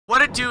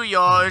it do,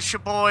 y'all? It's your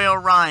boy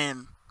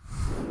Orion.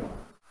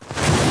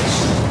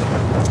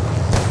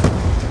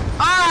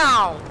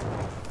 Ow!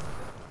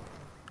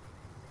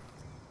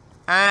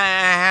 I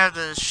have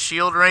the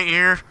shield right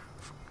here.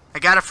 I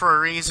got it for a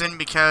reason,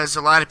 because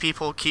a lot of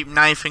people keep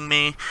knifing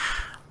me.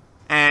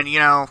 And, you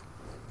know,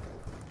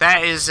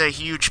 that is a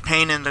huge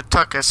pain in the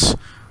tuchus.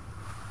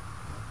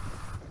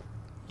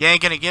 You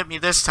ain't gonna get me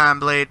this time,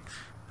 Blade.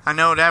 I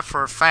know that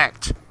for a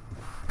fact.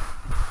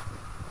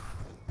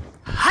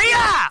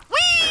 Hiya! Whee!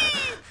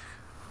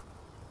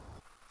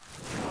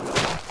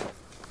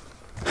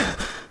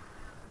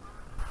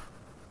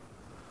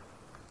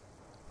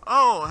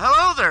 Oh,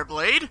 hello there,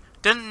 Blade.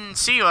 Didn't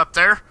see you up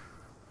there.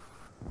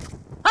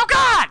 Oh,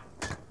 God!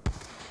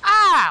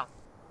 Ow!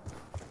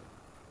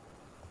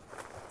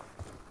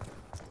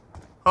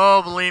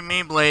 Oh, believe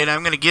me, Blade,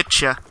 I'm gonna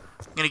get you.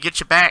 I'm gonna get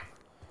you back.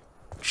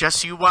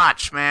 Just you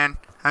watch, man.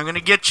 I'm gonna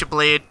get you,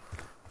 Blade.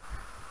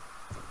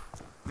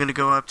 I'm gonna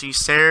go up these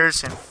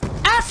stairs and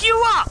F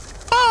you up!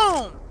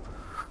 Boom!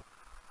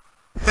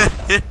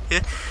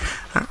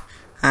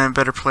 I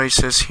better place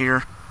this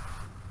here.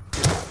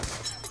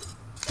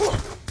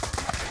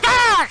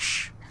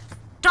 Gosh!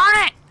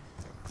 Darn it!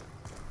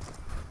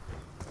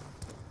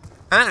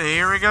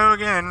 Here we go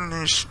again.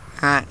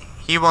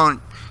 He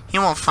won't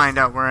find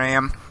out where I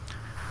am.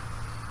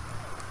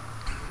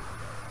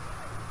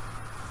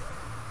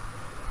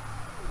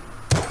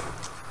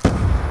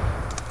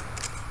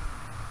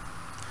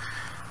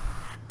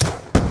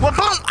 Well,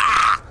 boom!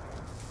 Ah!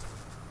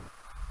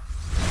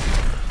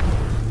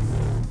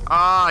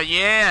 Oh,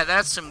 yeah,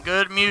 that's some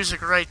good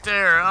music right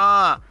there.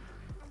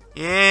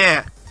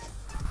 Yeah.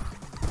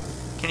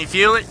 Can you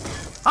feel it?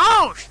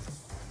 Oh!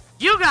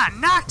 You got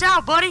knocked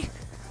out, buddy!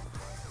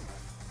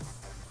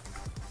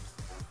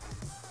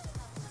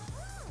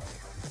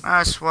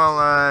 Might as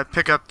well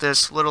pick up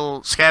this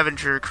little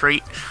scavenger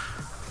crate.